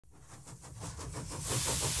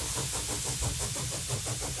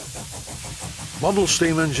Model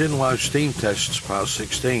Steam Engine Live Steam Tests Part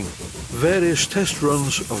 16. Various test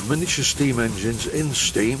runs of miniature steam engines in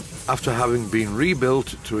steam after having been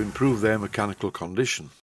rebuilt to improve their mechanical condition.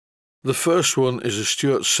 The first one is a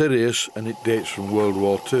Stuart Sirius and it dates from World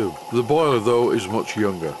War II. The boiler though is much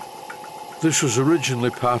younger. This was originally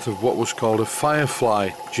part of what was called a Firefly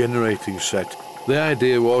generating set. The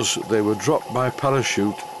idea was they were dropped by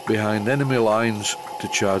parachute behind enemy lines to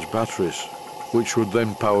charge batteries, which would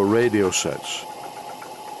then power radio sets.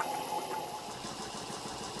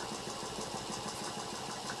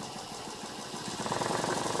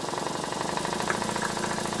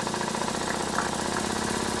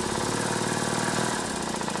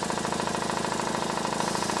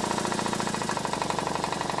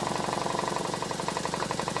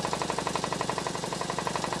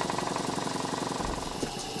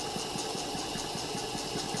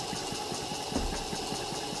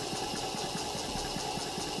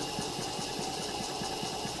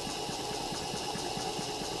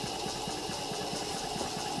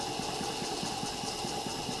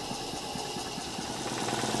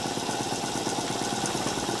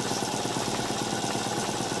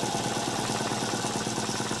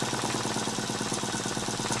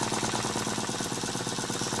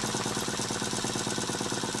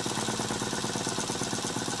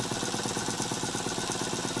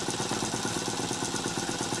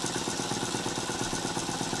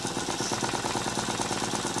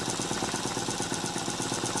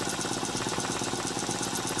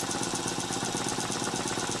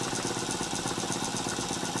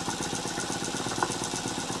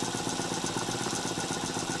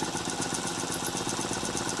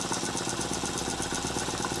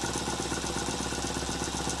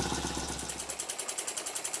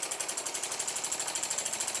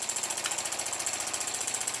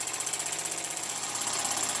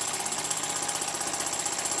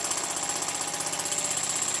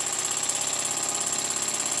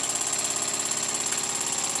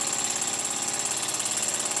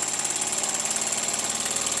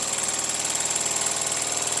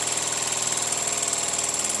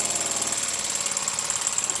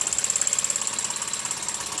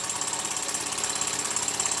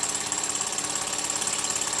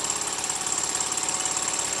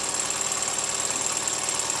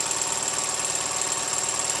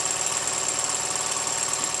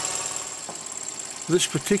 This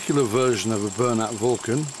particular version of a burnout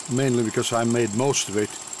Vulcan, mainly because I made most of it,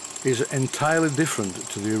 is entirely different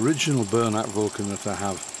to the original burnout Vulcan that I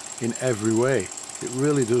have in every way. It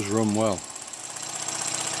really does run well.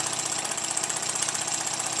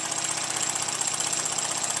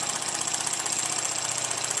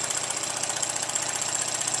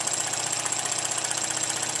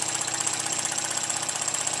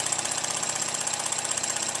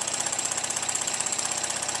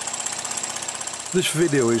 This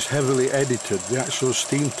video is heavily edited. The actual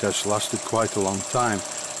steam test lasted quite a long time,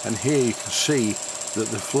 and here you can see that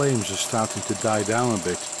the flames are starting to die down a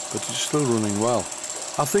bit, but it's still running well.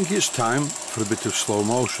 I think it's time for a bit of slow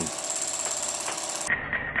motion.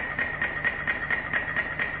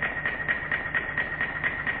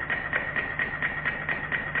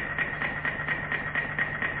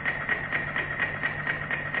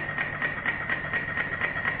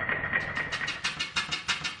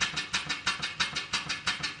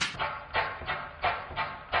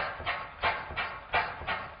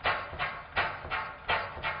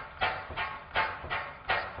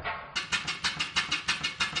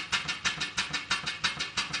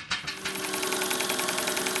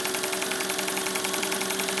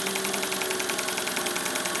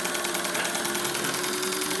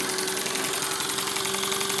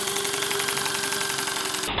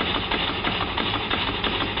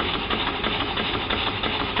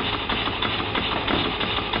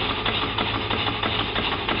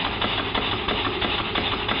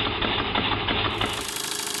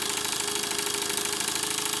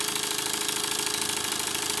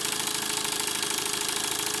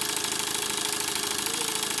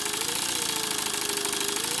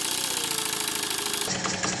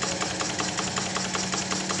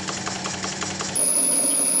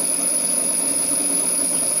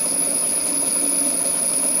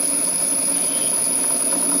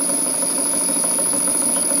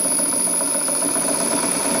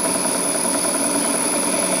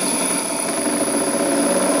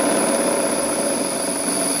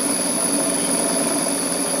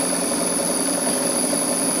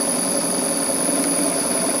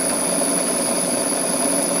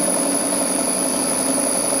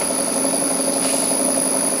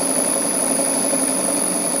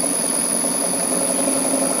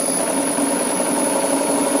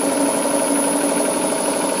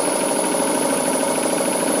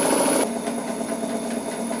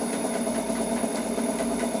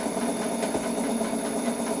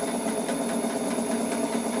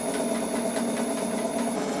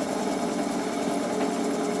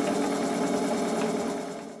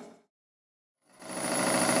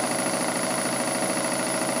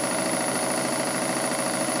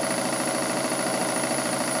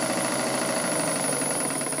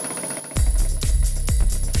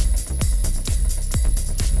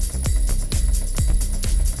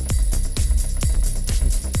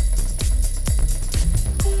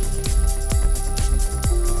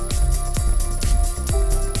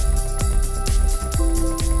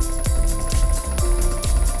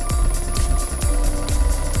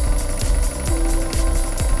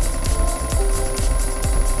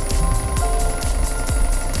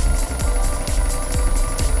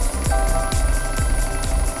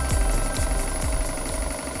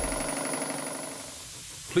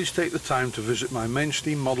 please take the time to visit my main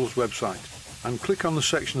Steam Models website and click on the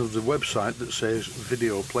section of the website that says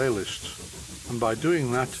Video Playlists. And by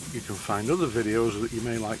doing that, you can find other videos that you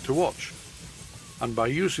may like to watch. And by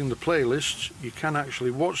using the playlists, you can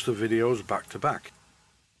actually watch the videos back to back.